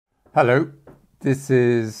Hello, this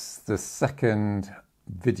is the second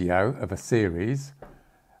video of a series.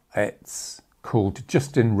 It's called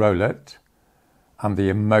Justin Rowlatt and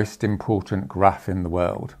the most important graph in the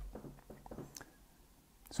world.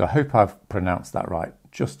 So I hope I've pronounced that right.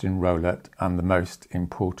 Justin Rowlatt and the most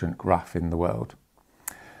important graph in the world.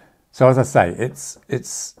 So as I say,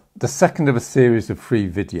 it's the second of a series of 3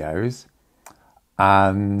 videos,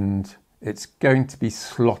 and it's going to be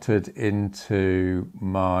slotted into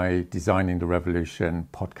my Designing the Revolution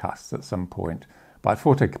podcast at some point. But I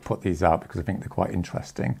thought I could put these out because I think they're quite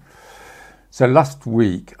interesting. So last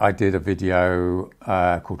week I did a video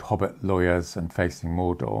called Hobbit Lawyers and Facing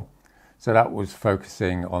Mordor. So that was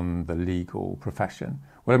focusing on the legal profession.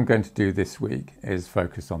 What I'm going to do this week is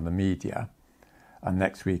focus on the media. And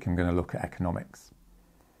next week I'm going to look at economics.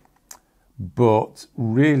 But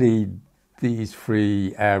really, these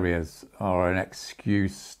 3 areas are an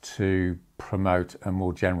excuse to promote a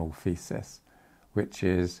more general thesis, which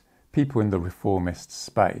is people in the reformist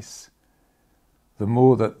space, the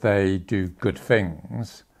more that they do good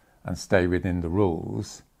things and stay within the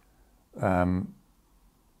rules, the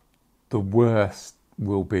worse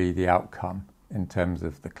will be the outcome in terms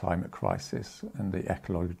of the climate crisis and the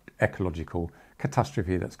ecological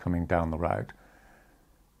catastrophe that's coming down the road.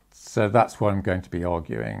 So that's what I'm going to be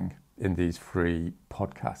arguing in these 3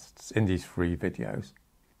 podcasts, in these 3 videos.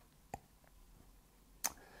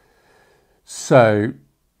 So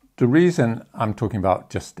the reason I'm talking about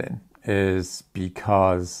Justin is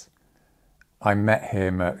because I met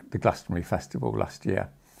him at the Glastonbury Festival last year.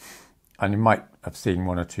 And you might have seen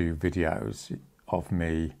 1 or 2 videos of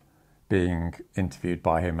me being interviewed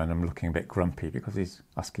by him, and I'm looking a bit grumpy because he's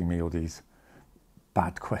asking me all these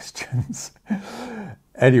bad questions.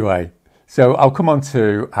 Anyway, so I'll come on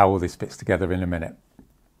to how all this fits together in a minute.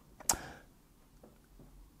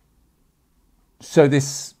 So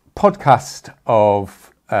this podcast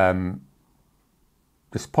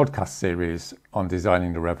series on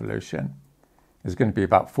Designing the Revolution is going to be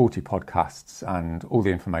about 40 podcasts, and all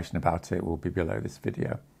the information about it will be below this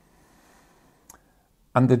video.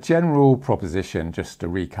 And the general proposition, just to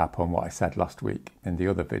recap on what I said last week in the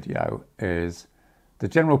other video, is the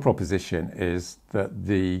general proposition is that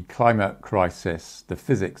the climate crisis, the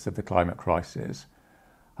physics of the climate crisis,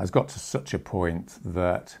 has got to such a point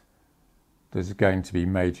that there's going to be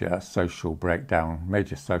major social breakdown,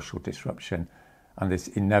 major social disruption, and this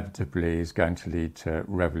inevitably is going to lead to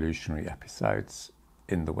revolutionary episodes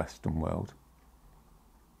in the Western world.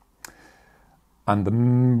 And the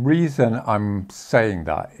reason I'm saying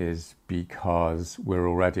that is because we're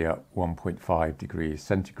already at 1.5 degrees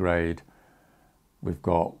centigrade. We've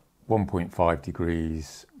got 1.5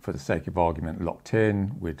 degrees, for the sake of argument, locked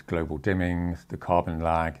in with global dimming, the carbon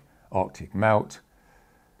lag, Arctic melt.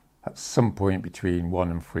 At some point between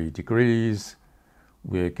 1 and 3 degrees,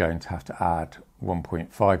 we're going to have to add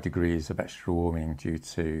 1.5 degrees of extra warming due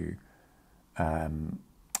to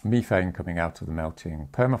methane coming out of the melting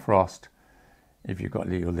permafrost. If you've got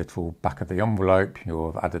your little back of the envelope,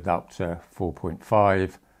 you'll have added up to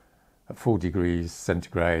 4.5. At 4 degrees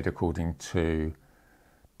centigrade, according to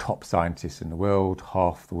top scientists in the world,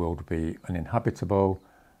 half the world will be uninhabitable.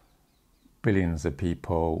 Billions of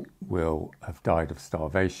people will have died of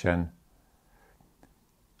starvation.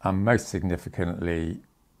 And most significantly,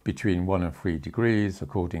 between 1 and 3 degrees,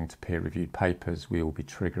 according to peer-reviewed papers, we will be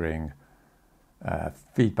triggering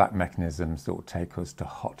feedback mechanisms that will take us to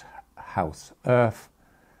hot house Earth,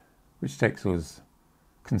 which takes us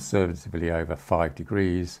conservatively over 5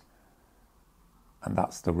 degrees. And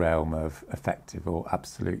that's the realm of effective or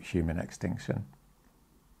absolute human extinction.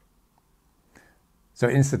 So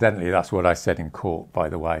incidentally, that's what I said in court, by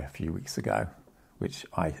the way, a few weeks ago, which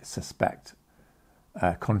I suspect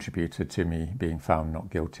contributed to me being found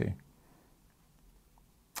not guilty.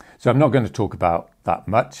 So I'm not going to talk about that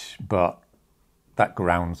much, but that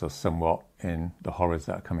grounds us somewhat in the horrors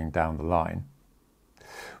that are coming down the line.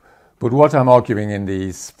 But what I'm arguing in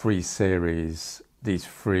these 3 series, these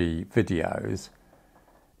 3 videos,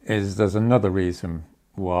 is there's another reason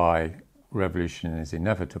why revolution is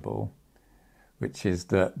inevitable, which is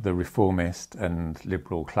that the reformist and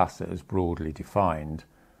liberal classes, broadly defined,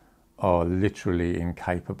 are literally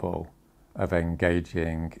incapable of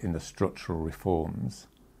engaging in the structural reforms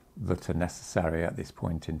that are necessary at this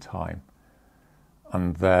point in time.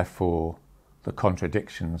 And therefore, the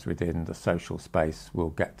contradictions within the social space will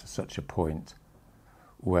get to such a point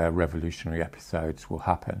where revolutionary episodes will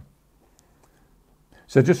happen.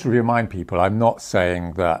 So just to remind people, I'm not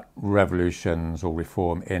saying that revolutions or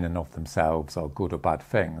reform in and of themselves are good or bad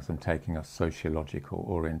things. I'm taking a sociological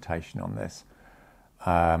orientation on this.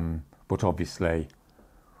 But obviously,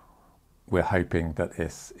 we're hoping that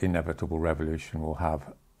this inevitable revolution will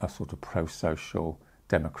have a sort of pro-social,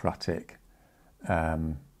 democratic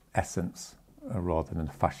essence rather than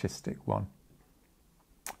a fascistic one.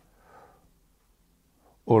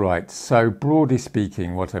 All right, so broadly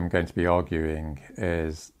speaking, what I'm going to be arguing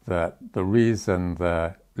is that the reason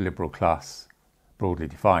the liberal class, broadly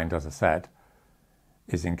defined, as I said,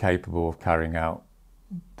 is incapable of carrying out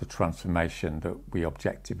the transformation that we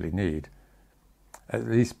objectively need, at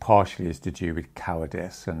least partially is to do with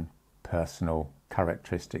cowardice and personal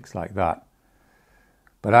characteristics like that.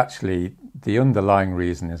 But actually, the underlying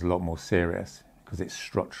reason is a lot more serious because it's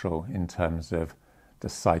structural in terms of the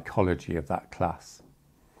psychology of that class.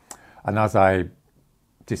 And as I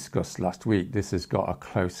discussed last week, this has got a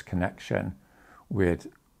close connection with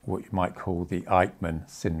what you might call the Eichmann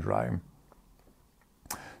syndrome.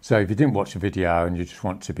 So if you didn't watch the video and you just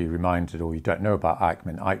want to be reminded, or you don't know about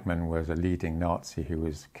Eichmann, Eichmann was a leading Nazi who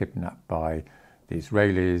was kidnapped by the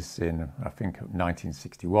Israelis in, I think,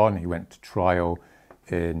 1961. He went to trial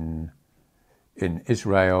in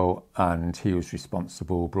Israel, and he was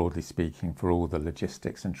responsible, broadly speaking, for all the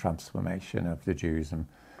logistics and transformation of the Jews and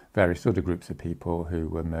various other groups of people who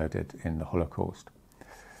were murdered in the Holocaust.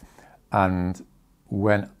 And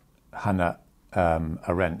when Hannah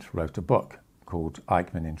Arendt wrote a book called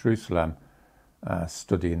Eichmann in Jerusalem,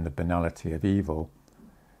 studying the banality of evil,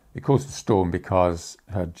 it caused a storm because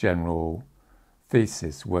her general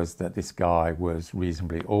thesis was that this guy was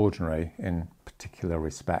reasonably ordinary in particular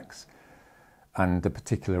respects. And the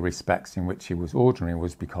particular respects in which he was ordinary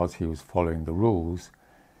was because he was following the rules,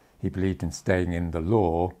 he believed in staying in the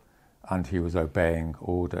law, and he was obeying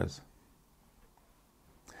orders.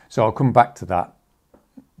 So I'll come back to that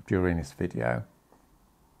during this video.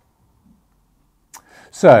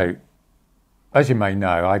 So, as you may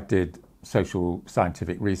know, I did social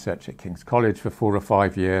scientific research at King's College for 4 or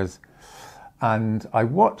 5 years, and I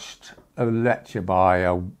watched a lecture by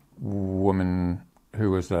a woman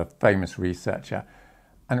who was a famous researcher,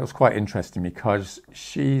 and it was quite interesting because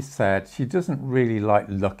she said she doesn't really like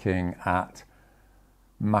looking at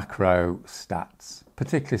macro stats,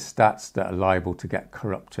 particularly stats that are liable to get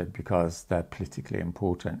corrupted because they're politically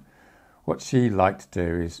important. What she liked to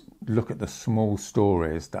do is look at the small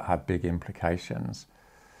stories that have big implications.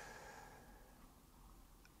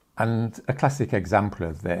 And a classic example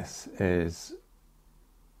of this is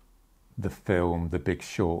the film The Big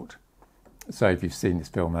Short. So if you've seen this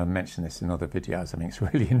film, I mentioned this in other videos, I think it's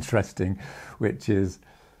really interesting, which is,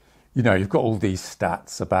 you know, you've got all these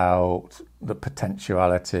stats about the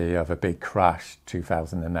potentiality of a big crash,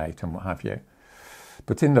 2008 and what have you.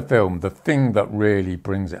 But in the film, the thing that really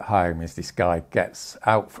brings it home is this guy gets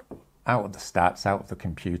out of the stats, out of the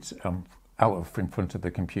computer, in front of the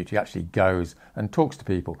computer. He actually goes and talks to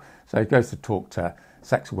people. So he goes to talk to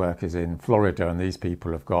sex workers in Florida, and these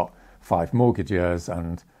people have got 5 mortgages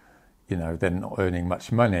and, you know, they're not earning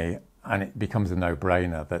much money. And it becomes a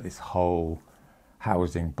no-brainer that this whole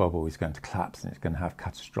housing bubble is going to collapse and it's going to have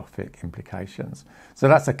catastrophic implications. So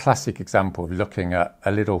that's a classic example of looking at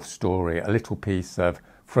a little story, a little piece of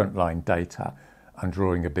frontline data and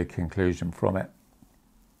drawing a big conclusion from it.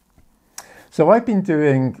 So I've been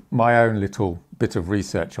doing my own little bit of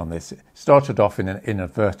research on this. It started off in an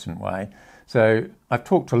inadvertent way. So I've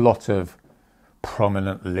talked to a lot of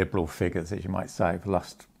prominent liberal figures, as you might say, for the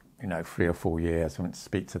last 3 or 4 years. I went to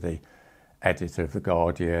speak to the editor of The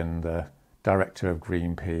Guardian, the director of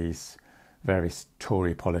Greenpeace, various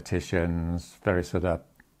Tory politicians, various other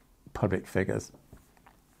public figures.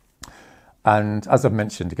 And as I've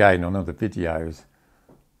mentioned again on other videos,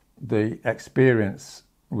 the experience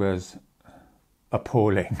was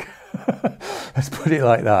appalling. Let's put it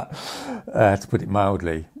like that, to put it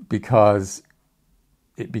mildly, because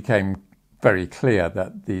it became very clear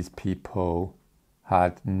that these people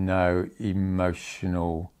had no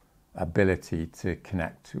emotional ability to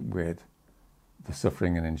connect with the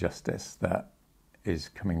suffering and injustice that is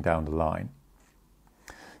coming down the line.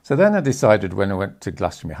 So then I decided, when I went to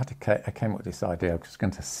Glastonbury, I came up with this idea. I was going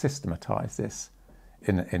to systematise this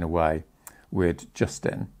in a way with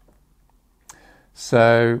Justin.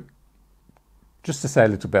 So just to say a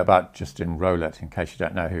little bit about Justin Rowlatt, in case you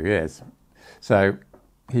don't know who he is. So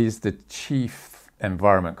he's the chief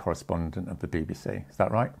environment correspondent of the BBC. Is that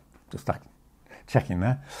right? Just like checking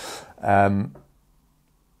there.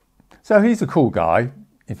 So he's a cool guy,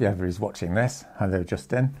 if ever he's watching this. Hello,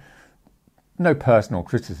 Justin. No personal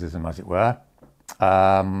criticism, as it were.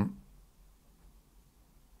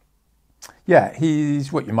 Yeah,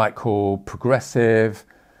 he's what you might call progressive.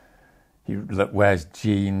 He wears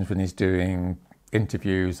jeans when he's doing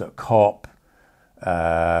interviews at COP.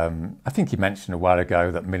 I think he mentioned a while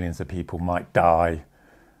ago that millions of people might die,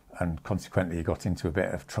 and consequently he got into a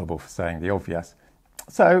bit of trouble for saying the obvious.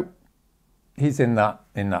 So he's in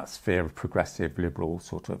that sphere of progressive liberal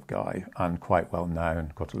sort of guy, and quite well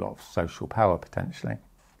known, got a lot of social power potentially.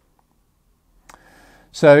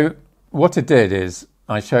 So what I did is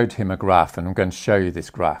I showed him a graph, and I'm going to show you this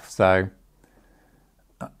graph. So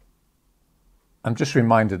I'm just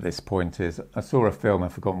reminded at this point is I saw a film,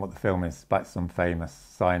 I've forgotten what the film is, about some famous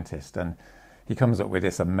scientist, and he comes up with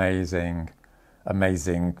this amazing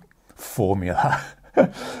formula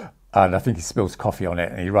and I think he spills coffee on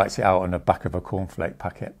it and he writes it out on the back of a cornflake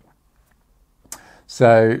packet.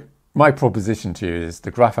 So my proposition to you is the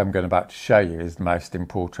graph I'm about to show you is the most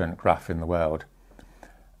important graph in the world.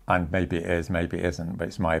 And maybe it is, maybe it isn't, but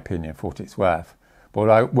it's my opinion for what it's worth.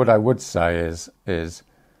 But what I would say is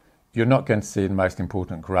you're not going to see the most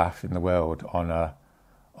important graph in the world on a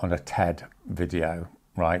TED video,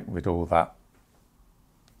 right? With all that,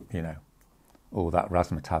 all that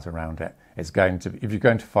razzmatazz around it. It's going to, if you're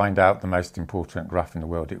going to find out the most important graph in the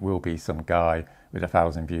world, it will be some guy with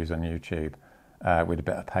 1,000 views on YouTube with a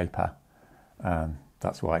bit of paper.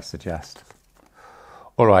 That's what I suggest.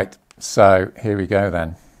 All right, so here we go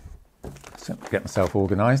then. So get myself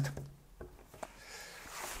organised.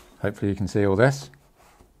 Hopefully you can see all this.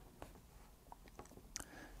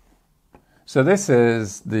 So this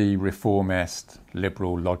is the reformist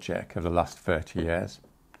liberal logic of the last 30 years.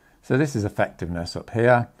 So this is effectiveness up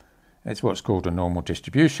here. It's what's called a normal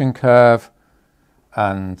distribution curve.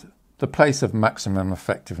 And the place of maximum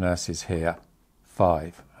effectiveness is here,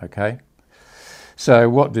 5, okay? So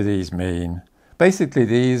what do these mean? Basically,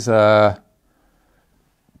 these are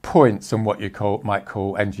points on what you might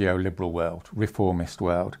call NGO liberal world, reformist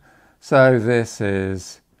world. So this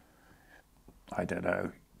is, I don't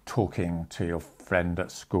know, talking to your friend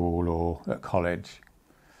at school or at college.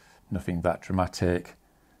 Nothing that dramatic.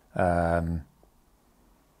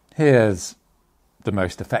 Here's the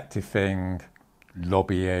most effective thing,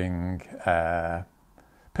 lobbying,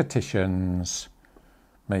 petitions,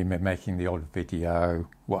 maybe making the odd video,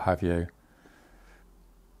 what have you.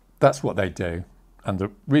 That's what they do. And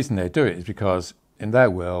the reason they do it is because in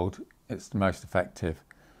their world, it's the most effective.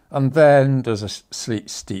 And then there's a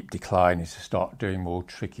steep decline as you start doing more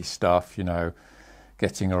tricky stuff,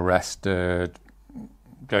 getting arrested,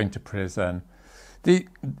 going to prison. In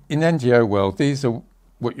NGO world, these are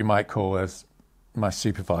what you might call, as my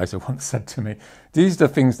supervisor once said to me, these are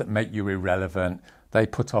the things that make you irrelevant. They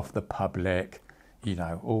put off the public,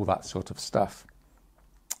 all that sort of stuff.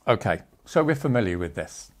 Okay, so we're familiar with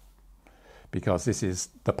this because this is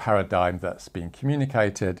the paradigm that's been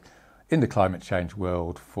communicated in the climate change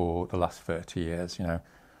world for the last 30 years.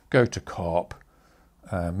 Go to COP,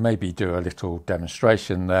 maybe do a little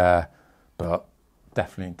demonstration there, but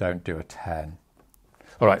definitely don't do a 10.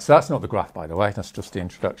 All right, so that's not the graph, by the way. That's just the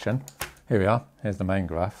introduction. Here we are. Here's the main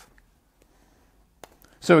graph.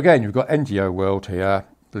 So again, you've got NGO world here,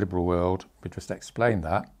 the liberal world. We just explained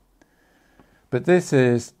that. But this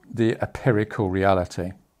is the empirical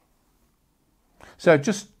reality. So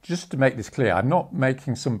just to make this clear, I'm not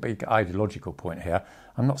making some big ideological point here.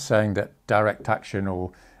 I'm not saying that direct action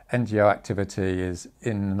or NGO activity is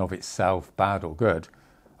in and of itself bad or good.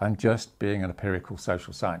 I'm just being an empirical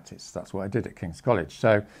social scientist. That's what I did at King's College.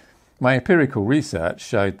 So my empirical research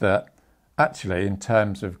showed that actually in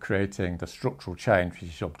terms of creating the structural change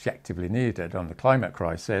which is objectively needed on the climate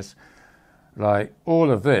crisis, like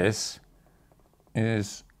all of this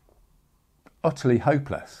is utterly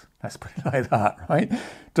hopeless. Let's put it like that, right?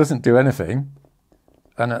 Doesn't do anything.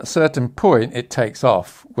 And at a certain point, it takes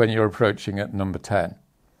off when you're approaching at number 10.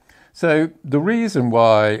 So the reason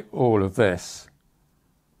why all of this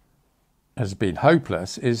has been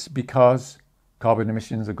hopeless is because carbon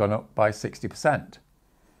emissions have gone up by 60%.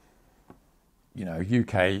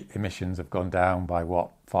 UK emissions have gone down by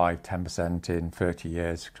 5-10% in 30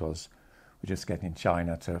 years because we're just getting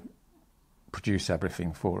China to produce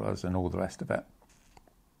everything for us and all the rest of it.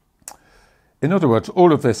 In other words,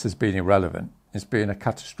 all of this has been irrelevant. It's been a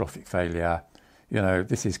catastrophic failure.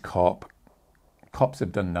 This is COP. COPs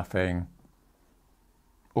have done nothing.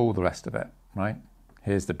 All the rest of it, right?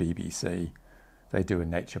 Here's the BBC. They do a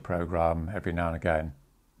nature programme every now and again.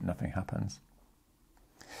 Nothing happens.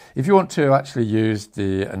 If you want to actually use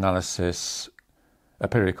the analysis,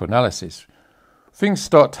 empirical analysis, things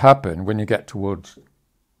start to happen when you get towards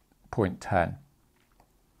point 10.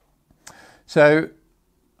 So,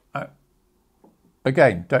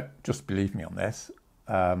 again, don't just believe me on this.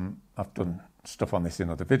 I've done stuff on this in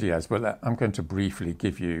other videos, but I'm going to briefly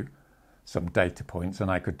give you some data points, and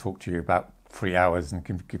I could talk to you about 3 hours and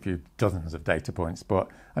can give you dozens of data points, but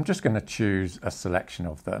I'm just going to choose a selection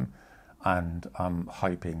of them, and I'm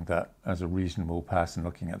hoping that as a reasonable person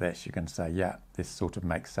looking at this, you can say, yeah, this sort of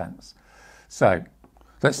makes sense. So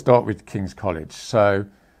let's start with King's College. So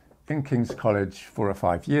in King's College 4 or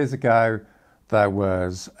 5 years ago, there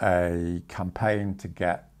was a campaign to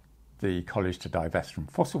get the college to divest from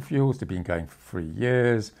fossil fuels. They'd been going for 3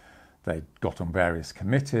 years. They got on various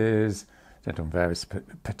committees. They'd done various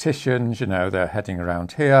petitions. They're heading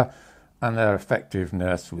around here, and their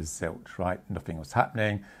effectiveness was zilch, right? Nothing was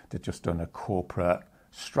happening. They'd just done a corporate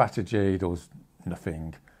strategy. There was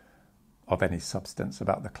nothing of any substance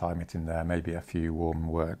about the climate in there, maybe a few warm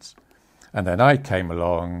words. And then I came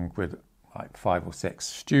along with like 5 or 6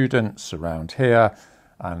 students around here,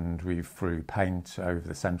 and we threw paint over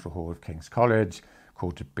the central hall of King's College,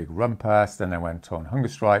 called a big rumpus. Then I went on hunger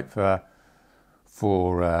strike for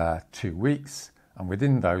 2 weeks, and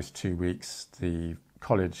within those 2 weeks, the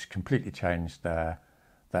college completely changed their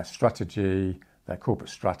strategy, their corporate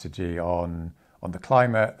strategy on the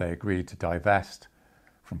climate. They agreed to divest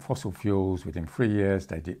from fossil fuels within 3 years.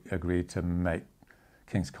 They agreed to make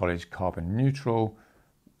King's College carbon neutral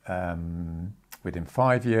within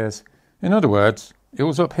 5 years. In other words, it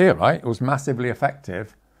was up here, right? It was massively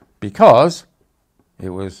effective because it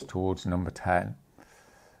was towards number 10.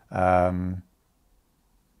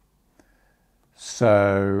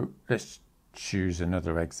 So let's choose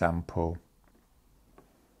another example.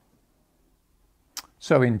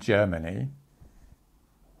 So in Germany,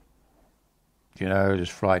 there's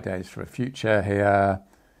Fridays for a Future here.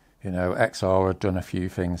 XR had done a few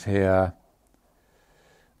things here.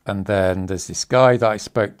 And then there's this guy that I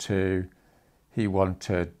spoke to. He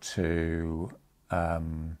wanted to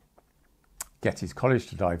get his college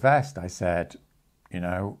to divest. I said,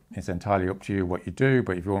 it's entirely up to you what you do,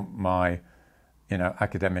 but if you want my,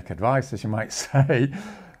 academic advice, as you might say,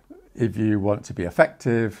 if you want to be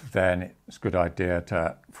effective, then it's a good idea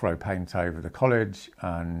to throw paint over the college.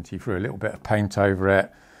 And he threw a little bit of paint over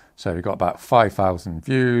it. So we got about 5,000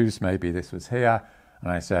 views. Maybe this was here.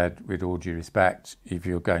 And I said, with all due respect, if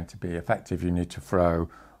you're going to be effective, you need to throw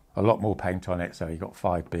a lot more paint on it. So he got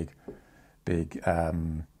 5 big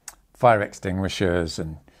fire extinguishers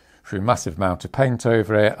and threw a massive amount of paint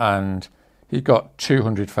over it. And he got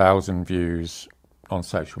 200,000 views on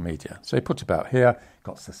social media. So he put it about here,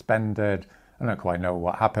 got suspended. I don't quite know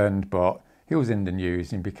what happened, but he was in the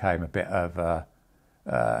news and became a bit of a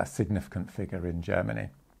significant figure in Germany.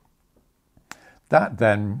 That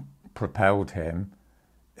then propelled him,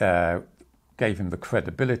 gave him the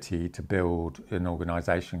credibility to build an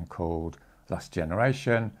organisation called Last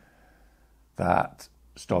Generation that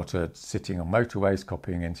started sitting on motorways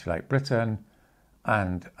copying Insulate Britain.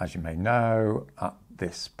 And as you may know, at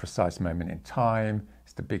this precise moment in time,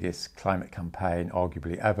 it's the biggest climate campaign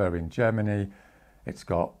arguably ever in Germany. It's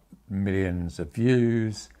got millions of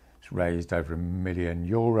views. It's raised over €1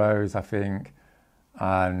 million, I think.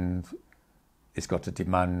 And it's got a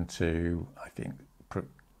demand to, I think,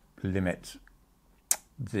 limit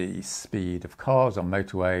the speed of cars on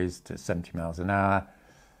motorways to 70 miles an hour,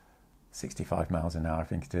 65 miles an hour, I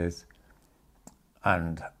think it is.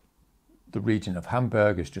 And the region of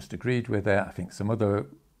Hamburg has just agreed with it. I think some other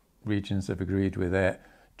regions have agreed with it.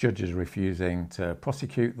 Judges are refusing to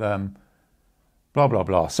prosecute them, blah, blah,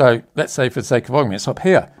 blah. So let's say, for the sake of argument, it's up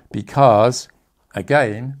here because,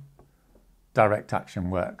 again, direct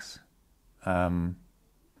action works.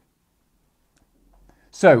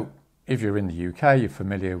 So if you're in the UK, you're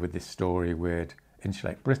familiar with this story with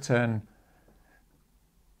Insulate Britain,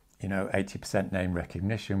 80% name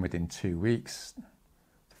recognition within 2 weeks,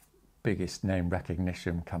 biggest name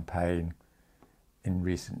recognition campaign in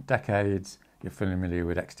recent decades. You're familiar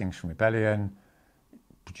with Extinction Rebellion,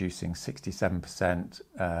 producing 67%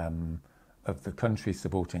 of the country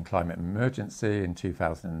supporting climate emergency in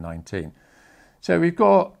 2019. So we've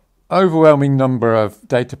got overwhelming number of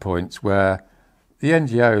data points where the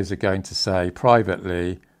NGOs are going to say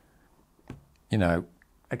privately,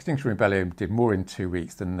 Extinction Rebellion did more in 2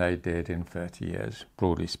 weeks than they did in 30 years,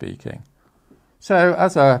 broadly speaking. So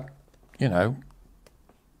as a,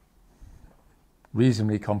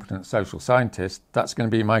 reasonably competent social scientist, that's going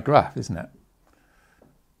to be my graph, isn't it?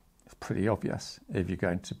 It's pretty obvious if you're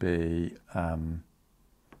going to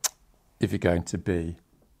be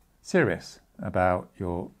serious about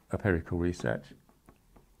your empirical research.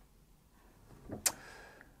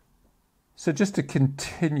 So just to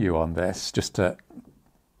continue on this, just to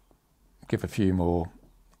give a few more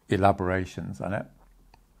elaborations on it.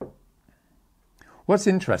 What's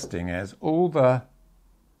interesting is all the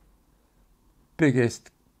biggest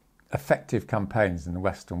effective campaigns in the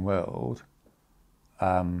Western world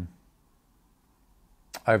over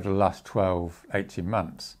the last 12, 18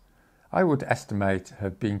 months, I would estimate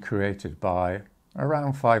have been created by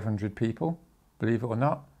around 500 people, believe it or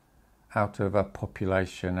not, out of a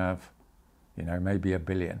population of, maybe 1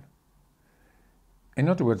 billion. In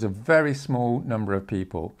other words, a very small number of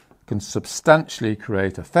people can substantially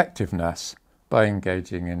create effectiveness by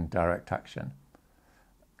engaging in direct action.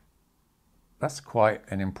 That's quite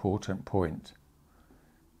an important point.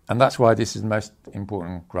 And that's why this is the most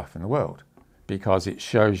important graph in the world, because it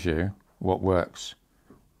shows you what works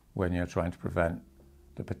when you're trying to prevent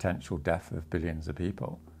the potential death of billions of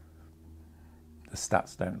people. The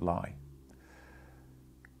stats don't lie.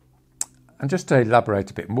 And just to elaborate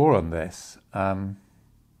a bit more on this,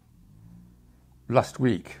 last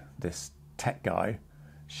week this tech guy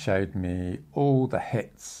showed me all the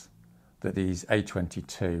hits that these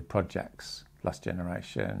A22 projects, Last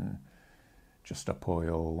Generation, Just Stop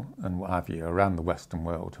Oil and what have you, around the Western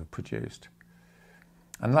world have produced.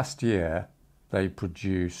 And last year they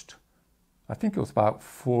produced, I think it was about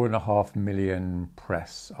 4.5 million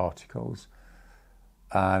press articles,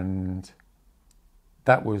 and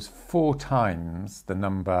that was 4 times the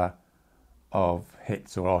number of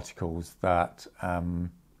hits or articles that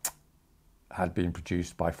had been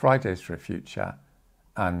produced by Fridays for a Future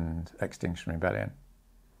and Extinction Rebellion.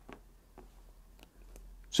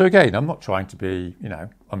 So again, I'm not trying to be,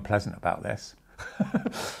 unpleasant about this.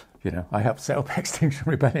 I helped set up Extinction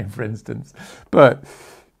Rebellion, for instance. But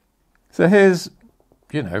so here's,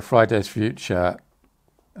 Fridays for Future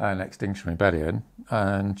and Extinction Rebellion,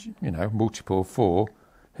 and multiple 4.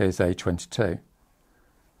 Here's A22,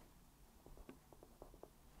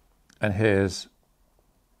 and here's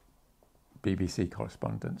BBC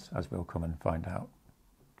correspondence, as we'll come and find out.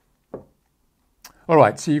 All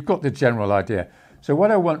right, so you've got the general idea. So what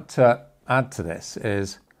I want to add to this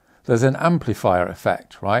is there's an amplifier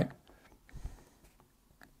effect, right?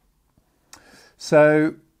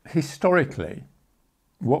 So historically,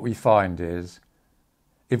 what we find is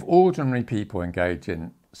if ordinary people engage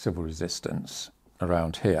in civil resistance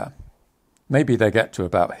around here, maybe they get to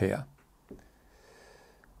about here,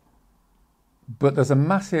 but there's a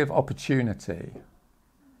massive opportunity,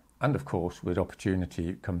 and of course with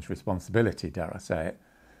opportunity comes responsibility, dare I say it,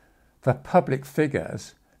 for public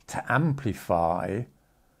figures to amplify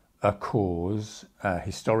a cause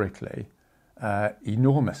historically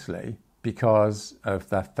enormously because of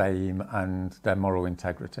their fame and their moral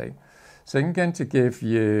integrity. So I'm going to give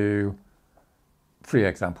you 3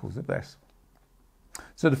 examples of this.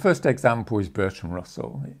 So the first example is Bertrand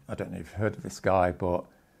Russell. I don't know if you've heard of this guy, but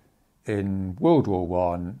in World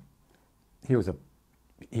War I,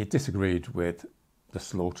 he disagreed with the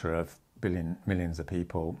slaughter of millions of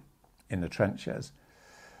people in the trenches,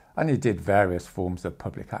 and he did various forms of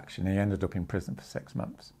public action. He ended up in prison for 6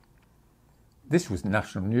 months. This was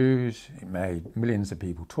national news. It made millions of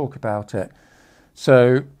people talk about it.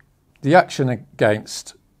 So the action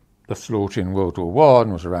against the slaughter in World War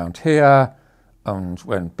I was around here, and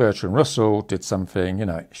when Bertrand Russell did something,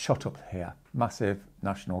 it shot up here. Massive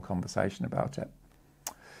national conversation about it.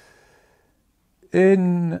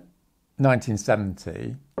 In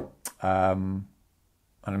 1970, and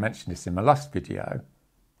I mentioned this in my last video,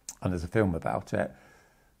 and there's a film about it,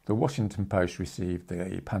 the Washington Post received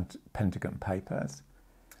the Pentagon Papers,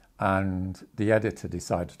 and the editor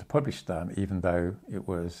decided to publish them even though it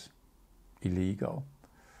was illegal.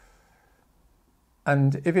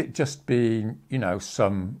 And if it just been,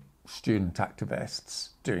 some student activists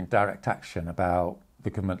doing direct action about the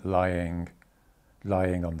government lying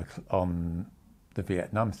on the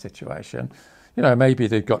Vietnam situation, maybe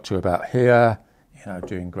they got to about here,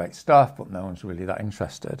 doing great stuff, but no one's really that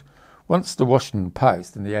interested. Once the Washington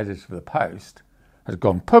Post and the editor of the Post had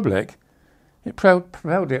gone public, it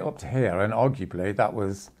propelled it up to here, and arguably that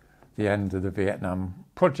was the end of the Vietnam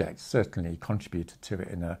project. Certainly contributed to it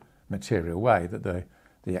in a material way, that the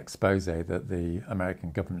expose that the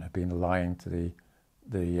American government had been lying to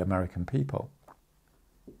the American people.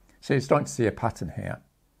 So you're starting to see a pattern here.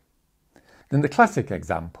 Then the classic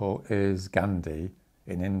example is Gandhi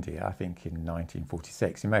in India, I think in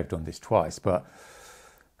 1946. He may have done this twice, but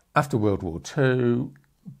after World War II,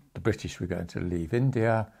 the British were going to leave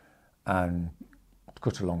India, and to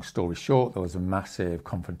cut a long story short, there was a massive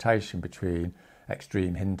confrontation between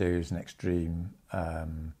extreme Hindus and extreme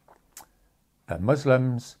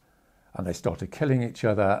Muslims, and they started killing each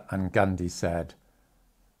other, and Gandhi said,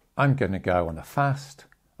 I'm going to go on a fast,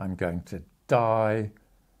 I'm going to die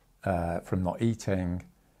from not eating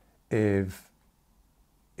if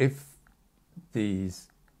these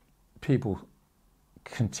people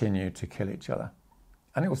continue to kill each other.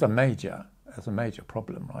 And it was a major as a major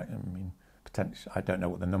problem, right? I mean, potentially, I don't know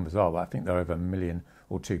what the numbers are, but I think there are over 1 million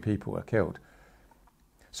or 2 people were killed.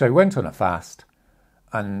 So he went on a fast,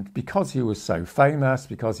 and because he was so famous,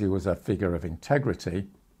 because he was a figure of integrity,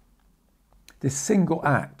 this single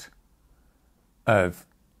act of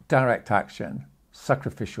direct action,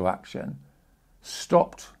 sacrificial action,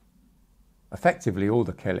 stopped effectively all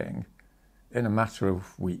the killing in a matter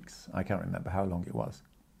of weeks. I can't remember how long it was.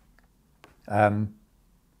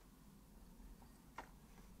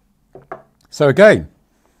 So again,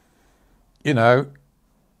 you know,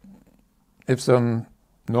 if some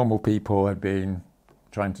normal people had been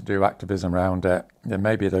trying to do activism around it, then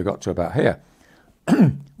maybe they got to about here.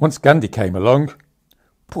 Once Gandhi came along,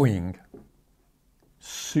 boing,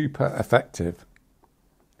 super effective,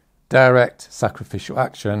 direct sacrificial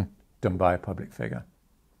action done by a public figure.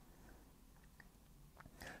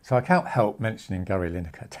 So I can't help mentioning Gary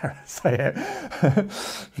Lineker, dare I say it,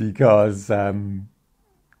 because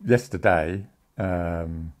yesterday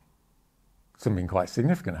something quite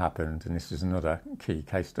significant happened, and this is another key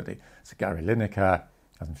case study. So Gary Lineker,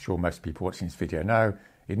 as I'm sure most people watching this video know,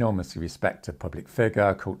 enormously respected public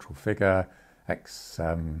figure, cultural figure,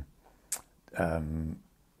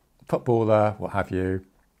 footballer, what have you.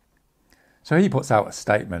 So he puts out a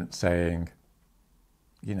statement saying,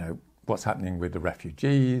 you know, what's happening with the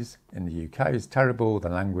refugees in the UK is terrible. The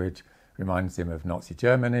language reminds him of Nazi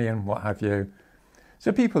Germany and what have you.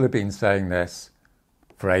 So people have been saying this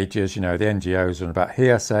for ages. You know, the NGOs are about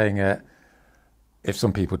here saying it. If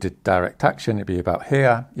some people did direct action, it'd be about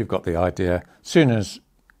here. You've got the idea. As soon as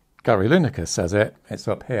Gary Lineker says it, it's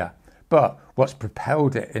up here. But what's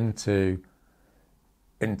propelled it into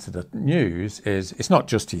the news is it's not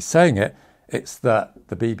just he's saying it, it's that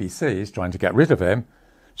the BBC is trying to get rid of him.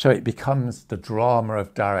 So it becomes the drama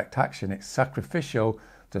of direct action. It's sacrificial.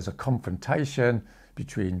 There's a confrontation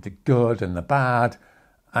between the good and the bad,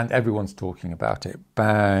 and everyone's talking about it.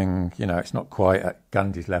 Bang, you know, it's not quite at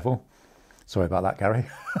Gandhi's level. Sorry about that, Gary.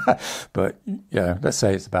 But, yeah, let's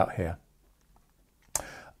say it's about here.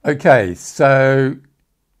 Okay, so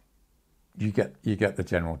you get the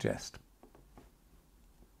general gist.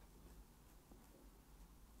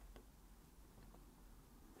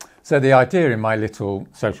 So the idea in my little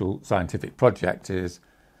social scientific project is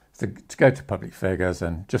to go to public figures,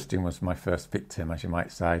 and Justin was my first victim, as you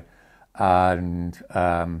might say, and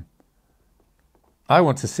I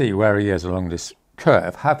want to see where he is along this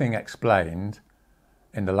curve, having explained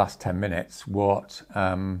in the last 10 minutes what,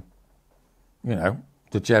 you know,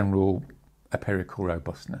 the general empirical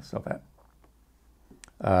robustness of it.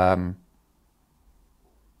 And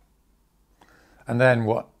then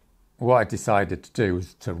what I decided to do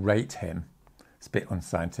was to rate him. It's a bit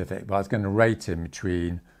unscientific, but I was going to rate him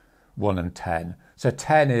between 1 and 10. So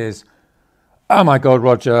 10 is, oh my God,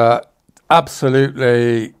 Roger,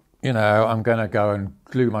 absolutely, you know, I'm going to go and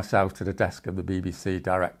glue myself to the desk of the BBC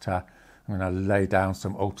director. I'm going to lay down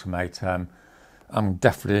some ultimatum. I'm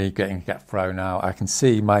definitely going to get thrown out. I can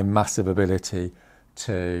see my massive ability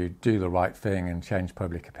to do the right thing and change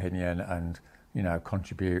public opinion and, you know,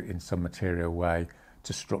 contribute in some material way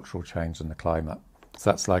to structural change in the climate. So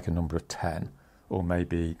that's like a number of 10, or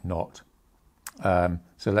maybe not.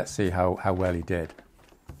 So let's see how well he did.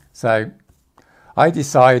 So I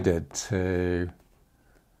decided to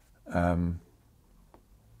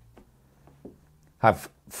have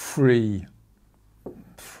three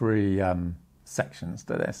sections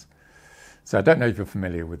to this. So I don't know if you're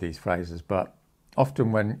familiar with these phrases, but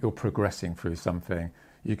often when you're progressing through something,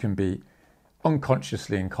 you can be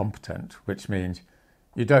unconsciously incompetent, which means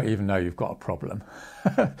you don't even know you've got a problem.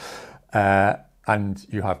 And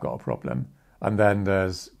you have got a problem. And then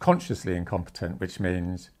there's consciously incompetent, which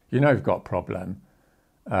means you know you've got a problem,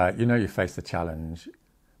 you know you face the challenge,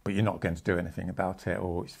 but you're not going to do anything about it,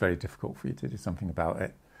 or it's very difficult for you to do something about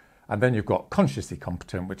it. And then you've got consciously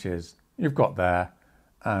competent, which is you've got there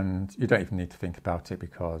and you don't even need to think about it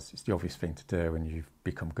because it's the obvious thing to do and you've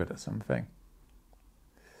become good at something.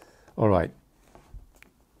 All right.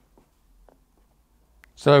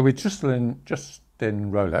 So with Justin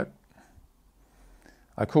Rowlatt,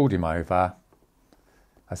 I called him over.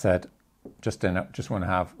 I said, Justin, I just want to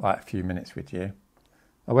have like a few minutes with you.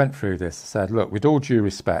 I went through this. I said, look, with all due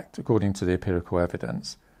respect, according to the empirical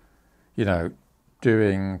evidence, you know,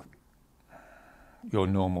 doing your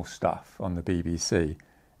normal stuff on the BBC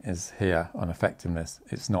is here on effectiveness.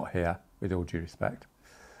 It's not here, with all due respect.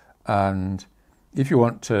 And if you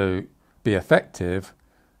want to be effective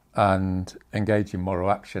and engage in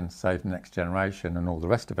moral action, save the next generation and all the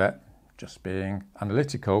rest of it, just being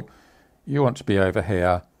analytical, you want to be over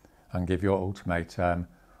here and give your ultimatum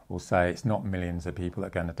will say it's not millions of people that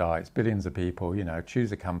are going to die, it's billions of people.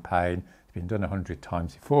 Choose a campaign, it's been done 100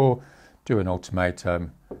 times before, do an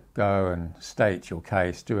ultimatum, go and state your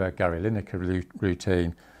case, do a Gary Lineker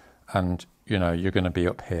routine, and you're going to be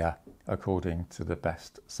up here according to the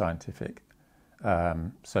best scientific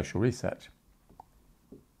social research.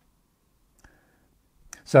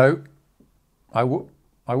 So I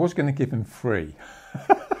was going to give him 3.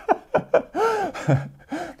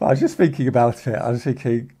 But I was just thinking about it. I was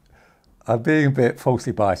thinking, I'm being a bit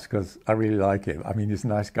falsely biased because I really like him. I mean, he's a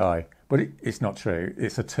nice guy. But it's not true.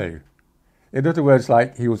 It's a 2. In other words,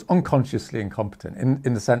 like, he was unconsciously incompetent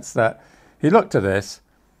in the sense that he looked at this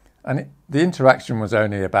and the interaction was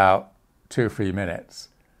only about 2 or 3 minutes.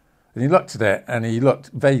 And he looked at it and he looked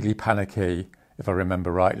vaguely panicky, if I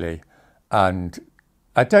remember rightly. And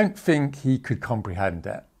I don't think he could comprehend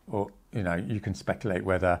it. Or, you can speculate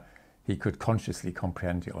whether he could consciously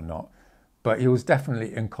comprehend it or not. But he was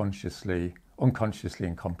definitely unconsciously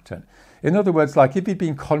incompetent. In other words, like, if he'd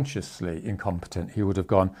been consciously incompetent, he would have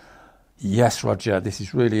gone, yes, Roger, this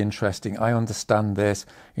is really interesting. I understand this.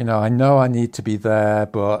 I know I need to be there,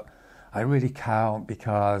 but I really can't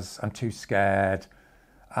because I'm too scared.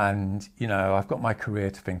 And, I've got my career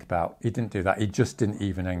to think about. He didn't do that. He just didn't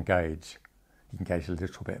even engage. He engaged a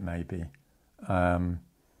little bit, maybe.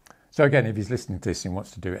 So again, if he's listening to this and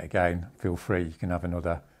wants to do it again, feel free. You can have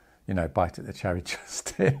another, bite at the cherry,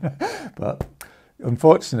 Justin. But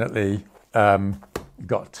unfortunately,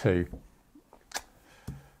 got 2.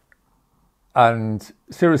 And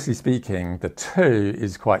seriously speaking, the 2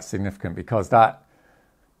 is quite significant because that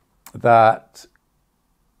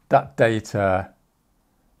data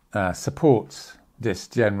supports this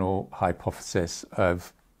general hypothesis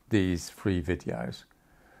of these 3 videos,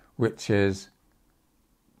 which is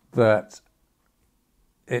that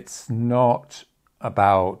it's not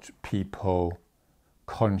about people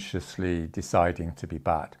consciously deciding to be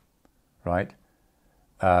bad, right?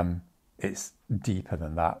 It's deeper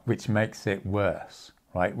than that, which makes it worse,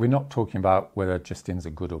 right? We're not talking about whether Justin's a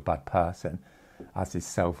good or bad person as his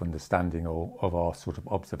self-understanding or of our sort of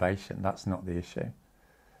observation. That's not the issue.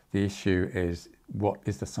 The issue is,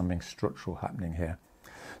 is there something structural happening here?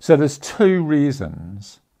 So there's 2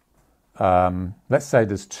 reasons. Let's say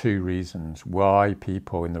there's 2 reasons why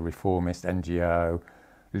people in the reformist, NGO,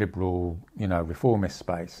 liberal, reformist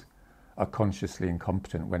space are consciously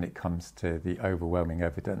incompetent when it comes to the overwhelming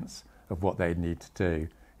evidence of what they need to do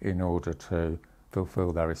in order to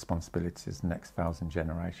fulfill their responsibilities in the next 1,000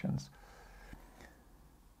 generations.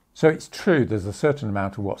 So it's true, there's a certain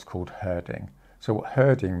amount of what's called herding. So what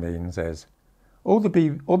herding means is all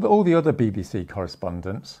the other BBC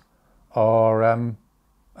correspondents are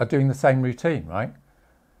doing the same routine, right?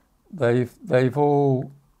 They're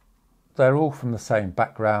all from the same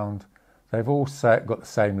background. They've all got the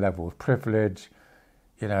same level of privilege.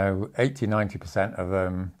 80-90% of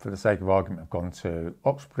them, for the sake of argument, have gone to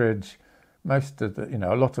Oxbridge. Most of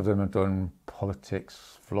a lot of them have done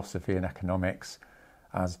politics, philosophy and economics,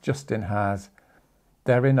 as Justin has.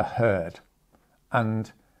 They're in a herd.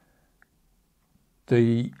 And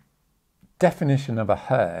the definition of a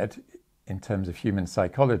herd in terms of human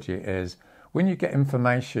psychology is when you get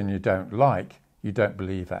information you don't like, you don't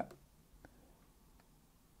believe it.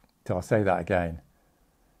 So I'll say that again.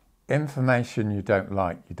 Information you don't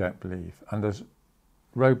like, you don't believe. And there's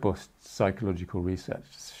robust psychological research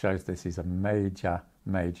that shows this is a major,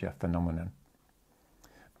 major phenomenon.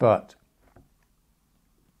 But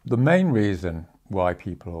the main reason why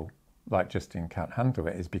people like Justin can't handle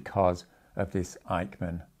it is because of this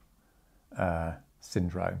Eichmann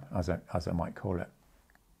syndrome, as I might call it.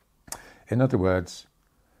 In other words,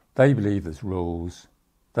 they believe there's rules,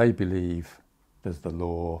 they believe there's the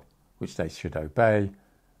law, which they should obey,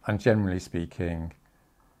 and generally speaking,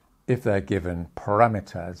 if they're given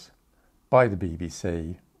parameters by the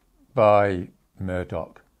BBC, by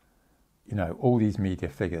Murdoch, all these media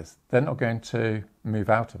figures, they're not going to move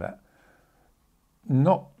out of it.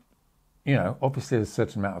 Not, obviously there's a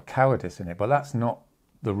certain amount of cowardice in it, but that's not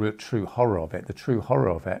the true horror of it. The true horror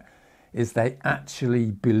of it is they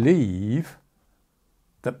actually believe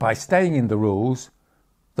that by staying in the rules,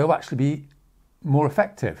 they'll actually be more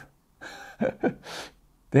effective.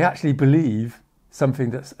 They actually believe something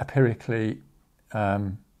that's empirically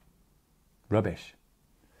rubbish.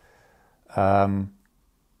 So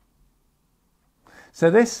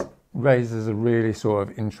this raises a really sort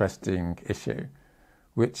of interesting issue,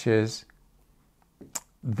 which is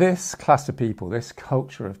this class of people, this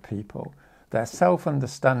culture of people, their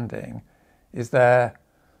self-understanding is there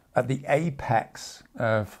at the apex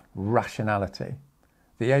of rationality,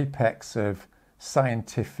 the apex of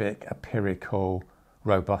scientific, empirical,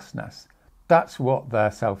 robustness. That's what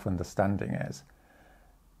their self-understanding is.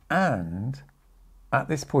 And at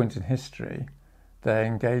this point in history, they're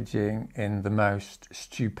engaging in the most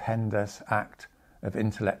stupendous act of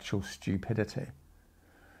intellectual stupidity,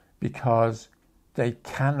 because they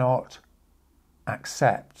cannot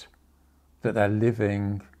accept that they're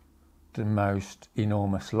living the most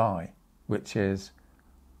enormous lie, which is,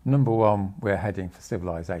 number one, we're heading for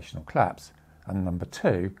civilizational collapse, and number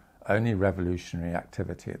two, only revolutionary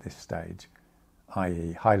activity at this stage,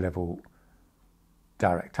 i.e. high-level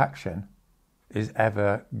direct action, is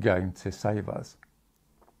ever going to save us.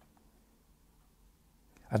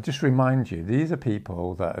 I just remind you, these are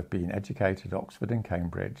people that have been educated at Oxford and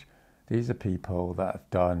Cambridge. These are people that have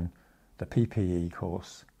done the PPE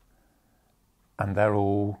course, and they're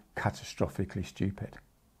all catastrophically stupid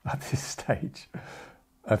at this stage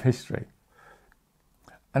of history.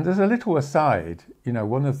 And as a little aside,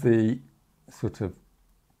 one of the sort of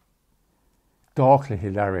darkly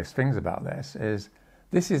hilarious things about this is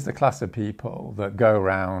the class of people that go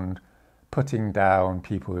around putting down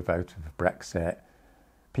people who voted for Brexit,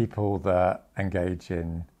 people that engage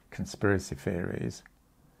in conspiracy theories,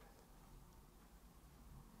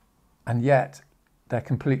 and yet they're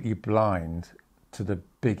completely blind to the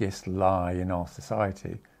biggest lie in our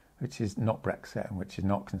society, which is not Brexit and which is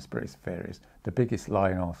not conspiracy theories. The biggest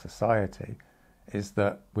lie in our society is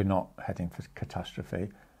that we're not heading for catastrophe,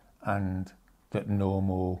 and that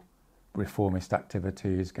normal reformist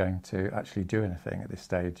activity is going to actually do anything at this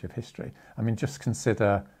stage of history. I mean, just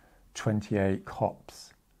consider 28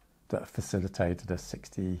 COPs that facilitated a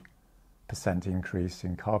 60% increase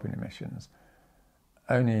in carbon emissions.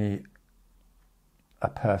 Only a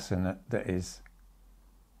person that is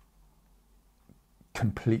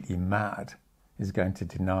completely mad is going to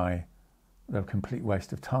deny the complete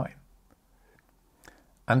waste of time.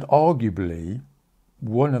 And arguably,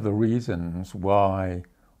 one of the reasons why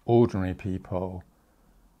ordinary people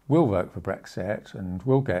will vote for Brexit and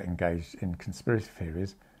will get engaged in conspiracy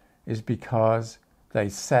theories is because they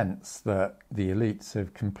sense that the elites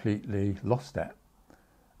have completely lost it,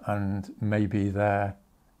 and maybe they're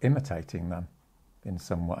imitating them in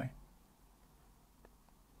some way.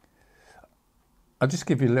 I'll just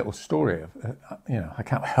give you a little story of, I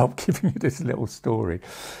can't help giving you this little story,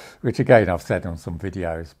 which again I've said on some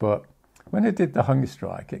videos, but when I did the hunger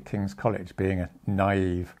strike at King's College, being a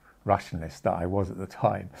naive rationalist that I was at the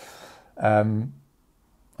time,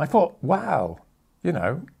 I thought, wow,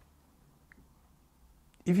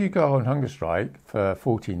 if you go on hunger strike for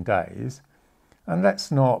 14 days, and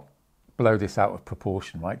let's not blow this out of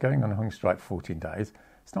proportion, right? Going on a hunger strike for 14 days,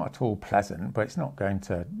 it's not at all pleasant, but it's not going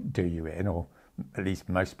to do you in, or at least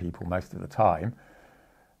most people most of the time.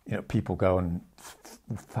 People go on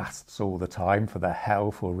fasts all the time for their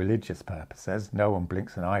health or religious purposes. No one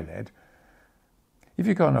blinks an eyelid. If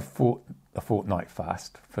you go on a fortnight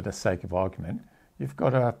fast, for the sake of argument, you've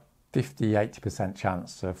got a 50-80%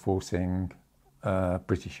 chance of forcing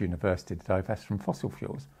British university to divest from fossil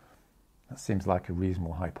fuels. That seems like a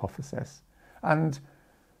reasonable hypothesis. And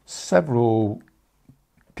several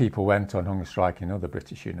people went on hunger strike in other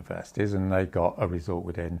British universities, and they got a result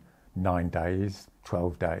within 9 days,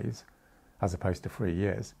 12 days, as opposed to 3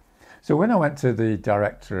 years. So when I went to the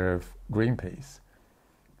director of Greenpeace,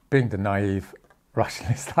 being the naive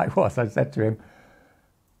rationalist I was, I said to him,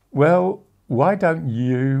 well, why don't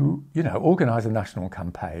you, organise a national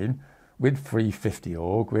campaign with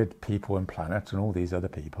 350org, with People and Planet and all these other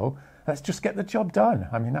people. Let's just get the job done.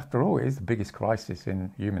 I mean, after all, it is the biggest crisis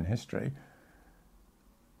in human history.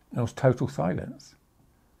 There was total silence.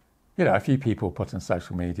 A few people put on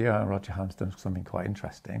social media, Roger Hallam's done something quite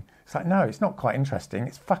interesting. It's like, no, it's not quite interesting.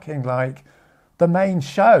 It's fucking like the main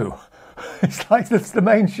show. It's like, that's the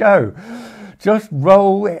main show. Just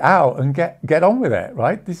roll it out and get on with it,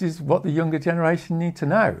 right? This is what the younger generation need to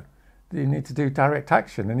know. They need to do direct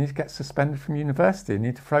action. They need to get suspended from university. They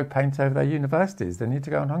need to throw paint over their universities. They need to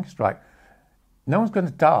go on hunger strike. No one's going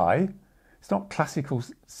to die. It's not classical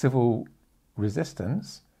civil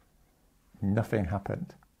resistance. Nothing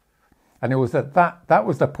happened. And it was that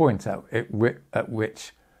was the point at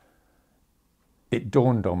which it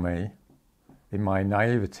dawned on me, in my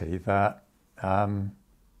naivety, that I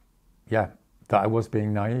was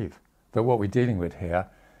being naive. That what we're dealing with here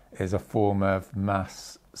is a form of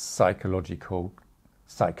mass psychological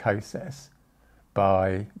psychosis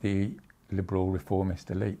by the liberal reformist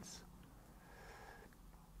elites.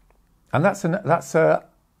 And that's an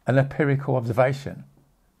empirical observation.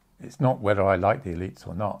 It's not whether I like the elites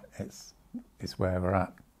or not. It's where we're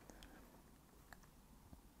at.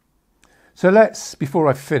 So let's, before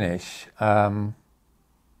I finish,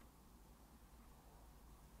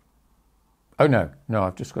 Oh, no,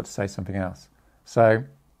 I've just got to say something else. So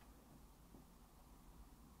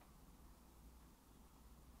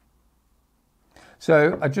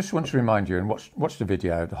I just want to remind you, and watch the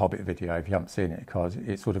video, the Hobbit video, if you haven't seen it, because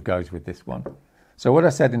it sort of goes with this one. So what I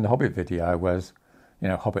said in the Hobbit video was,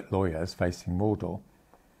 Hobbit lawyers facing Mordor,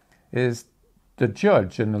 is the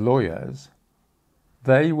judge and the lawyers,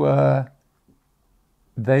 they were,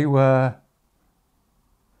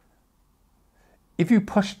 if you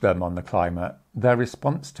pushed them on the climate, their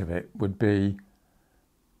response to it would be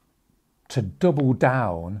to double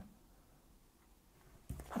down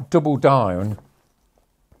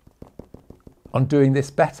on doing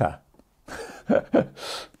this better.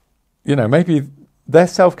 Maybe their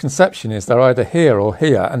self-conception is they're either here or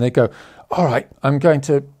here, and they go, all right, I'm going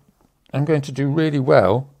to do really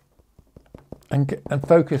well and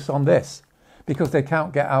focus on this, because they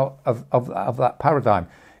can't get out of that paradigm.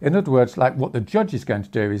 In other words, like what the judge is going to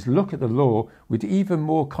do is look at the law with even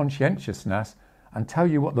more conscientiousness and tell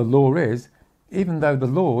you what the law is, even though the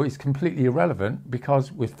law is completely irrelevant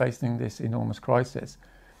because we're facing this enormous crisis.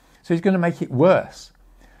 So he's going to make it worse.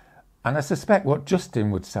 And I suspect what Justin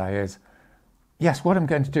would say is, yes, what I'm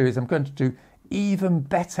going to do is I'm going to do even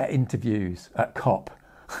better interviews at COP.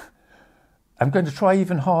 I'm going to try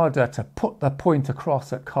even harder to put the point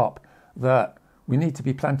across at COP that we need to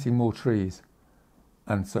be planting more trees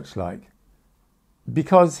and such like.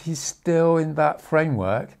 Because he's still in that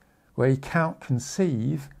framework where he can't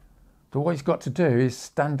conceive that what he's got to do is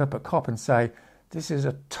stand up at COP and say, this is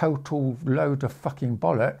a total load of fucking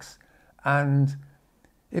bollocks, and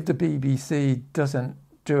if the BBC doesn't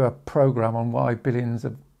do a programme on why billions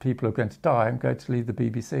of people are going to die, I'm going to leave the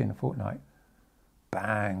BBC in a fortnight.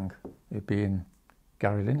 Bang! It'd be in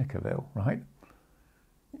Gary Linekerville, right?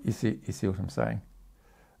 You see what I'm saying?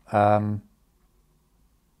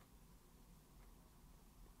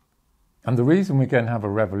 And the reason we're going to have a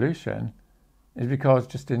revolution is because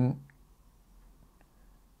Justin's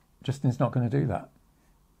not going to do that.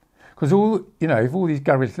 Because if all these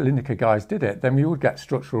Gary Lineker guys did it, then we would get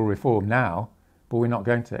structural reform now, but we're not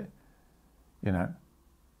going to,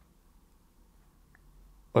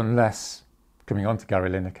 Unless, coming on to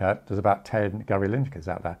Gary Lineker, there's about 10 Gary Linekers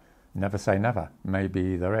out there. Never say never.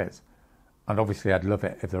 Maybe there is. And obviously I'd love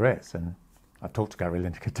it if there is. And I've talked to Gary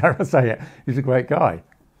Lineker, dare I say it. He's a great guy.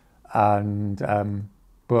 And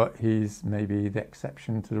but he's maybe the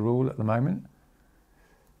exception to the rule at the moment.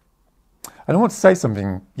 And I want to say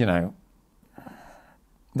something,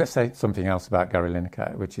 let's say something else about Gary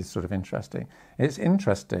Lineker, which is sort of interesting. It's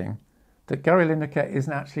interesting that Gary Lineker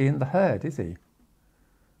isn't actually in the herd, is he?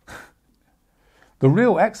 The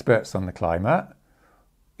real experts on the climate,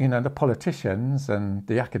 the politicians and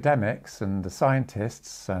the academics and the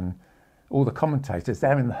scientists and all the commentators,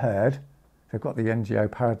 they're in the herd. They've got the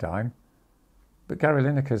NGO paradigm. But Gary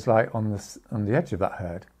Lineker's like on the edge of that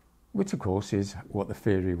herd, which of course is what the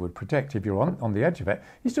theory would predict. If you're on the edge of it,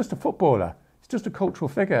 he's just a footballer. He's just a cultural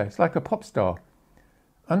figure. It's like a pop star.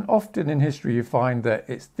 And often in history you find that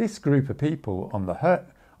it's this group of people on the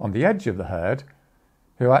edge of the herd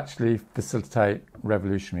who actually facilitate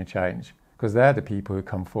revolutionary change, because they're the people who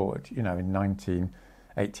come forward. In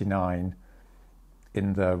 1989,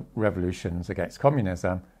 in the revolutions against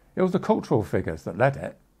communism, it was the cultural figures that led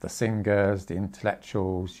it. The singers, the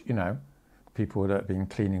intellectuals, people that have been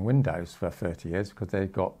cleaning windows for 30 years because they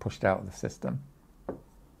got pushed out of the system.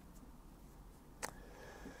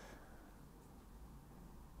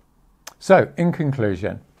 So, in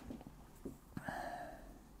conclusion,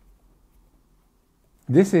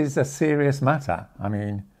 this is a serious matter. I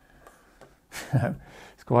mean,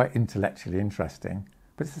 it's quite intellectually interesting,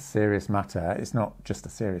 but it's a serious matter. It's not just a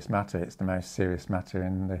serious matter, it's the most serious matter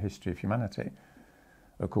in the history of humanity.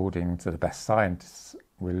 According to the best scientists,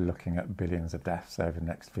 we're looking at billions of deaths over the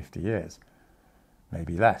next 50 years.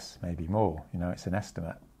 Maybe less, maybe more. It's an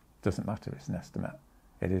estimate. It doesn't matter, it's an estimate.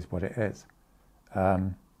 It is what it is.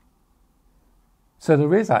 So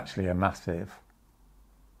there is actually a massive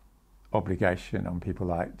obligation on people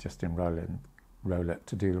like Justin Rowlatt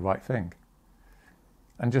to do the right thing.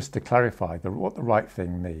 And just to clarify, what the right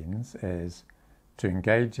thing means is to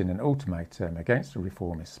engage in an ultimatum against the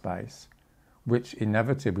reformist space, which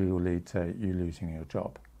inevitably will lead to you losing your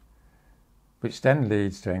job, which then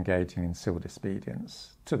leads to engaging in civil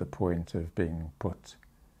disobedience to the point of being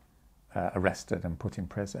arrested and put in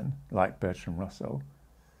prison, like Bertrand Russell,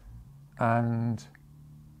 and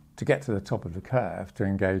to get to the top of the curve, to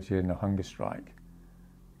engage in a hunger strike,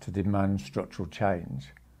 to demand structural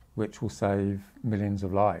change, which will save millions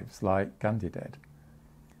of lives, like Gandhi did.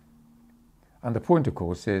 And the point, of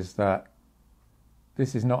course, is that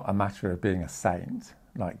this is not a matter of being a saint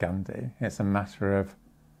like Gandhi. It's a matter of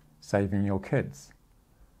saving your kids.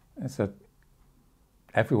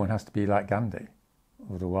 Everyone has to be like Gandhi,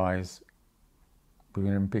 otherwise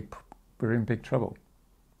we're in big trouble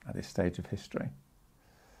at this stage of history.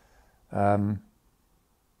 And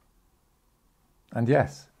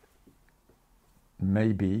yes,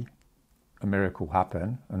 maybe a miracle will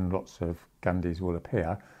happen and lots of Gandhis will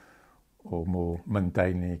appear, or more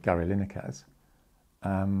mundanely Gary Linekers.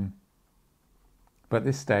 But at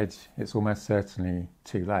this stage, it's almost certainly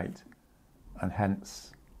too late, and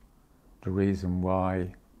hence the reason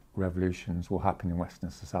why revolutions will happen in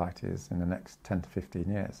Western societies in the next 10 to 15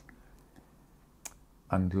 years.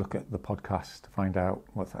 And look at the podcast to find out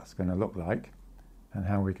what that's going to look like and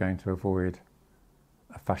how we're going to avoid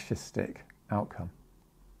a fascistic outcome.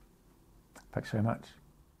 Thanks very much.